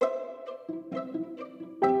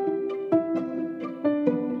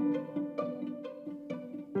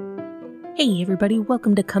Hey everybody,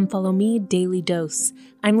 welcome to Come Follow Me Daily Dose.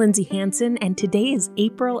 I'm Lindsay Hanson and today is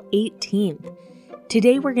April 18th.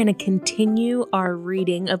 Today we're going to continue our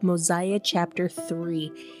reading of Mosiah chapter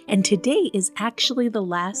 3, and today is actually the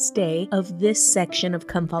last day of this section of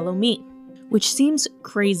Come Follow Me, which seems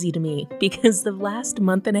crazy to me because the last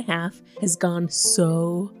month and a half has gone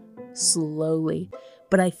so slowly,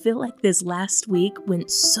 but I feel like this last week went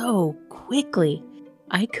so quickly.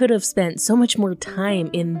 I could have spent so much more time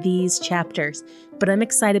in these chapters, but I'm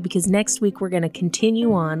excited because next week we're going to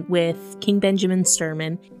continue on with King Benjamin's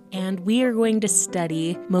sermon, and we are going to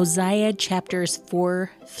study Mosiah chapters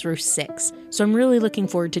 4 through 6. So I'm really looking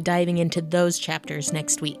forward to diving into those chapters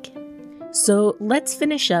next week. So let's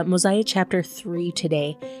finish up Mosiah chapter 3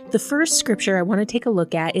 today. The first scripture I want to take a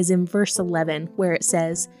look at is in verse 11, where it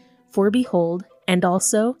says, "For behold, and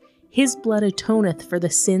also his blood atoneth for the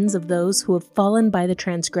sins of those who have fallen by the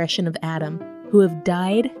transgression of Adam, who have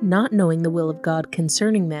died not knowing the will of God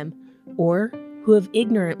concerning them, or who have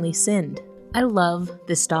ignorantly sinned." I love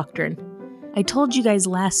this doctrine. I told you guys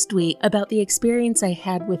last week about the experience I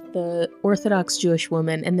had with the Orthodox Jewish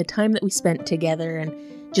woman and the time that we spent together and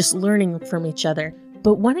just learning from each other.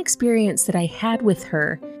 But one experience that I had with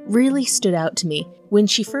her really stood out to me. When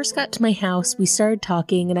she first got to my house, we started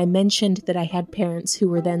talking and I mentioned that I had parents who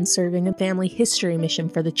were then serving a family history mission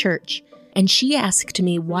for the church. And she asked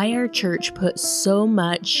me why our church put so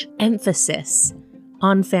much emphasis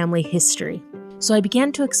on family history. So I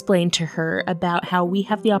began to explain to her about how we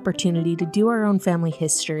have the opportunity to do our own family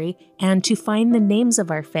history and to find the names of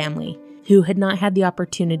our family who had not had the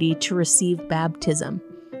opportunity to receive baptism.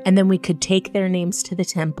 And then we could take their names to the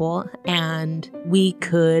temple and we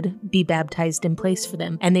could be baptized in place for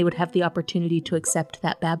them. And they would have the opportunity to accept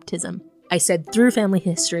that baptism. I said through family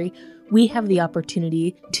history, we have the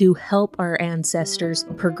opportunity to help our ancestors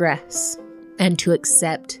progress and to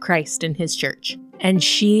accept Christ and his church. And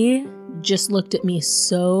she just looked at me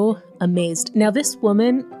so amazed. Now, this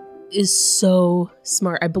woman is so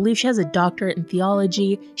smart. I believe she has a doctorate in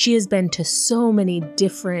theology. She has been to so many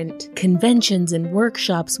different conventions and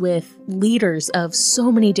workshops with leaders of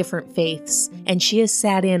so many different faiths. And she has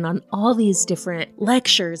sat in on all these different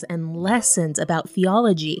lectures and lessons about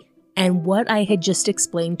theology. And what I had just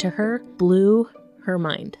explained to her blew her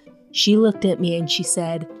mind. She looked at me and she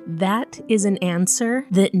said, "That is an answer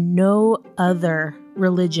that no other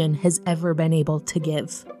religion has ever been able to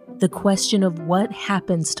give. The question of what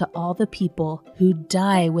happens to all the people who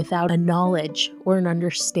die without a knowledge or an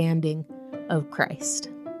understanding of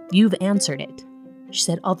Christ. You've answered it." She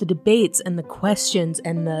said all the debates and the questions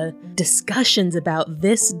and the discussions about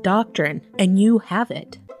this doctrine, and you have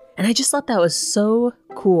it. And I just thought that was so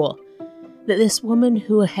cool that this woman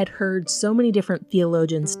who had heard so many different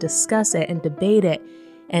theologians discuss it and debate it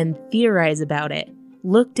and theorize about it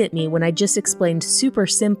looked at me when I just explained super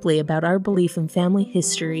simply about our belief in family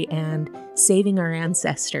history and saving our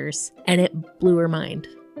ancestors, and it blew her mind,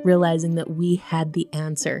 realizing that we had the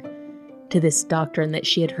answer to this doctrine that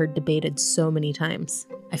she had heard debated so many times.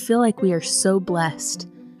 I feel like we are so blessed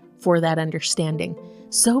for that understanding,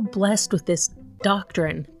 so blessed with this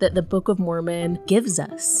doctrine that the Book of Mormon gives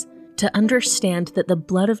us, to understand that the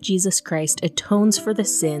blood of Jesus Christ atones for the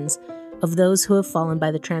sins of those who have fallen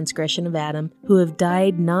by the transgression of Adam, who have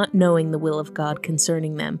died not knowing the will of God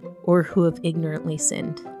concerning them, or who have ignorantly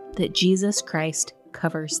sinned. That Jesus Christ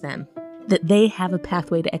covers them. That they have a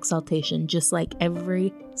pathway to exaltation just like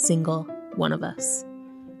every single one of us.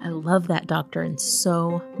 I love that doctrine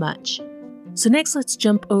so much. So next let's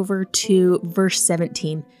jump over to verse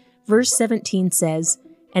 17. Verse 17 says,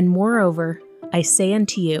 "And moreover, I say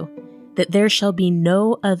unto you, that there shall be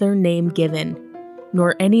no other name given,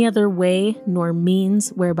 nor any other way nor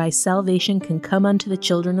means whereby salvation can come unto the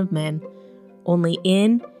children of men, only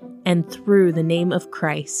in and through the name of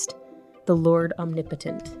Christ, the Lord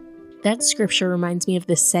omnipotent." That scripture reminds me of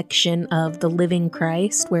this section of the Living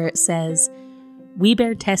Christ where it says, "We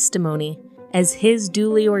bear testimony as his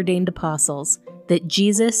duly ordained apostles that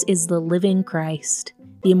Jesus is the living Christ,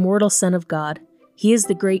 the immortal Son of God. He is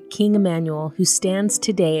the great King Emmanuel who stands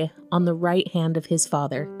today on the right hand of his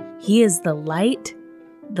Father. He is the light,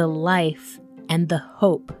 the life, and the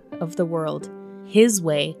hope of the world. His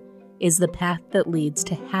way is the path that leads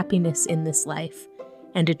to happiness in this life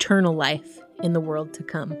and eternal life in the world to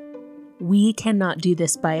come." We cannot do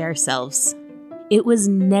this by ourselves. It was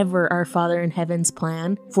never our Father in Heaven's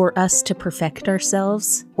plan for us to perfect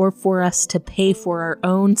ourselves or for us to pay for our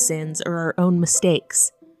own sins or our own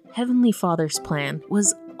mistakes. Heavenly Father's plan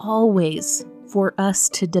was always for us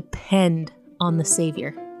to depend on the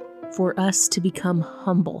Savior, for us to become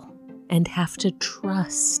humble and have to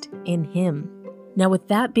trust in Him. Now, with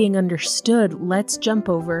that being understood, let's jump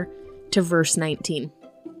over to verse 19,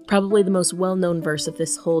 probably the most well-known verse of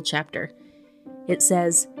this whole chapter. It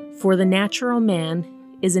says, "For the natural man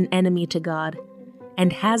is an enemy to God,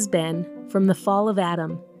 and has been from the fall of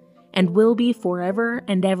Adam, and will be forever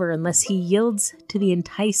and ever unless he yields to the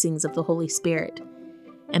enticings of the Holy Spirit,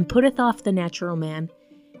 and putteth off the natural man,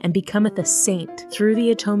 and becometh a saint through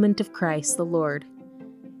the atonement of Christ the Lord,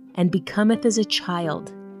 and becometh as a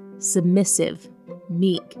child, submissive,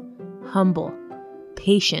 meek, humble,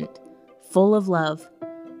 patient, full of love,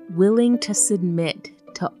 willing to submit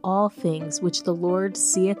to all things which the Lord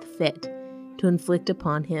seeth fit to inflict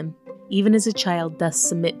upon him, even as a child doth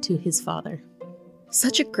submit to his father."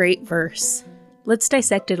 Such a great verse. Let's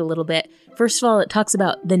dissect it a little bit. First of all, it talks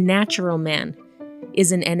about the natural man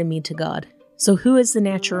is an enemy to God. So who is the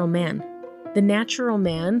natural man? The natural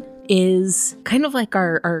man is kind of like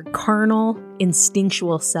our carnal,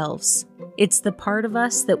 instinctual selves. It's the part of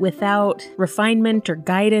us that without refinement or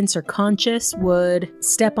guidance or conscience would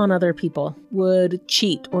step on other people, would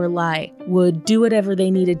cheat or lie, would do whatever they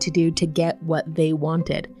needed to do to get what they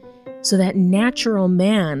wanted. So that natural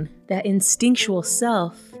man, that instinctual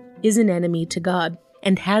self, is an enemy to God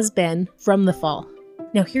and has been from the fall.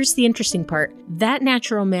 Now here's the interesting part. That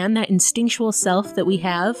natural man, that instinctual self that we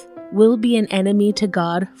have, will be an enemy to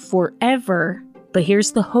God forever. But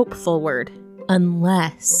here's the hopeful word: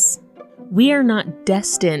 unless. We are not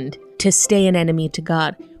destined to stay an enemy to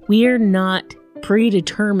God. We are not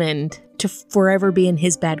predetermined to forever be in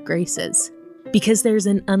his bad graces, because there's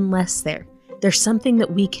an unless there. There's something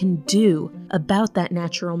that we can do about that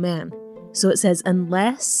natural man. So it says,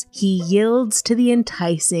 unless he yields to the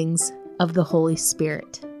enticings of the Holy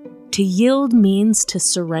Spirit. To yield means to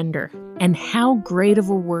surrender. And how great of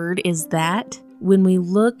a word is that when we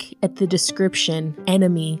look at the description,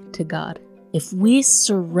 enemy to God? If we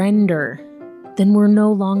surrender, then we're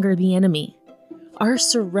no longer the enemy. Our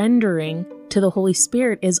surrendering to the Holy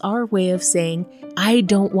Spirit is our way of saying, I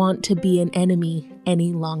don't want to be an enemy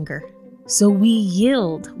any longer. So we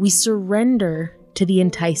yield, we surrender to the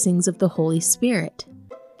enticings of the Holy Spirit.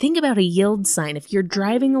 Think about a yield sign. If you're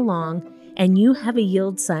driving along and you have a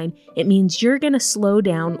yield sign, it means you're going to slow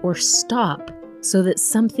down or stop so that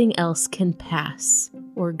something else can pass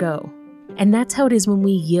or go. And that's how it is when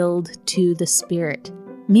we yield to the Spirit.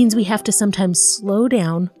 It means we have to sometimes slow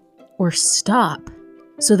down or stop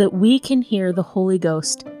so that we can hear the Holy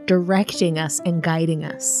Ghost directing us and guiding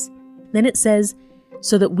us. Then it says,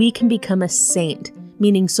 so that we can become a saint,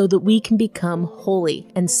 meaning so that we can become holy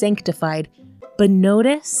and sanctified. But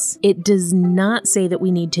notice, it does not say that we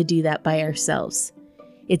need to do that by ourselves.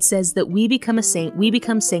 It says that we become a saint, we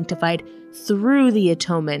become sanctified through the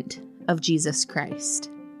atonement of Jesus Christ.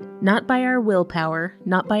 Not by our willpower,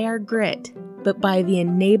 not by our grit, but by the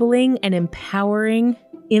enabling and empowering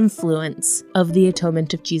influence of the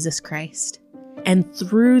atonement of Jesus Christ. And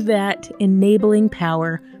through that enabling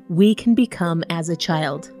power, we can become as a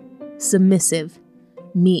child, submissive,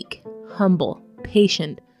 meek, humble,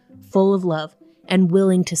 patient, full of love, and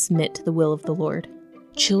willing to submit to the will of the Lord.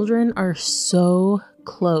 Children are so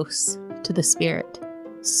close to the Spirit,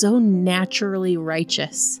 so naturally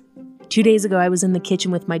righteous. 2 days ago, I was in the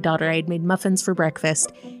kitchen with my daughter. I had made muffins for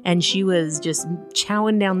breakfast, and she was just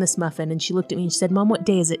chowing down this muffin, and she looked at me and she said, Mom, what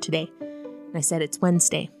day is it today? And I said, it's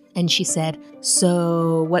Wednesday. And she said,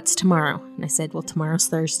 so what's tomorrow? And I said, well, tomorrow's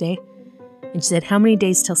Thursday. And she said, how many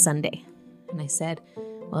days till Sunday? And I said,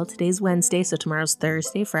 well, today's Wednesday, so tomorrow's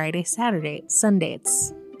Thursday, Friday, Saturday, Sunday.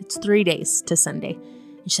 It's 3 days to Sunday.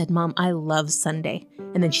 And she said, Mom, I love Sunday.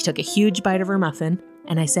 And then she took a huge bite of her muffin.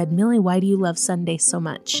 And I said, Millie, why do you love Sunday so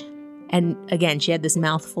much? And again, she had this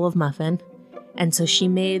mouthful of muffin. And so she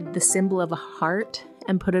made the symbol of a heart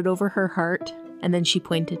and put it over her heart. And then she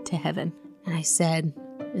pointed to heaven. And I said,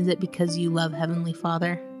 is it because you love Heavenly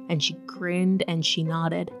Father? And she grinned and she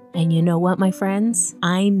nodded. And you know what, my friends?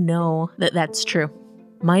 I know that that's true.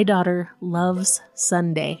 My daughter loves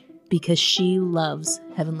Sunday because she loves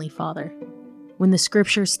Heavenly Father. When the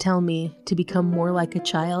scriptures tell me to become more like a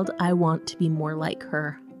child, I want to be more like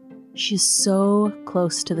her. She's so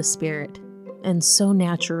close to the Spirit and so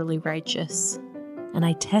naturally righteous. And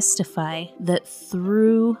I testify that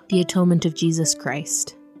through the atonement of Jesus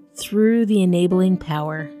Christ, through the enabling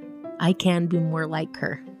power, I can be more like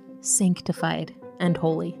her, sanctified and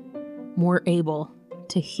holy, more able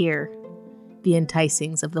to hear the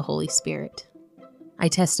enticings of the Holy Spirit. I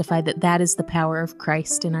testify that that is the power of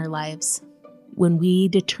Christ in our lives when we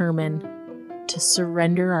determine to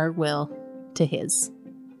surrender our will to His.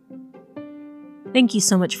 Thank you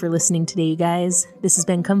so much for listening today, you guys. This has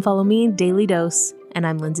been Come Follow Me, Daily Dose, and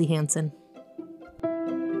I'm Lindsay Hansen.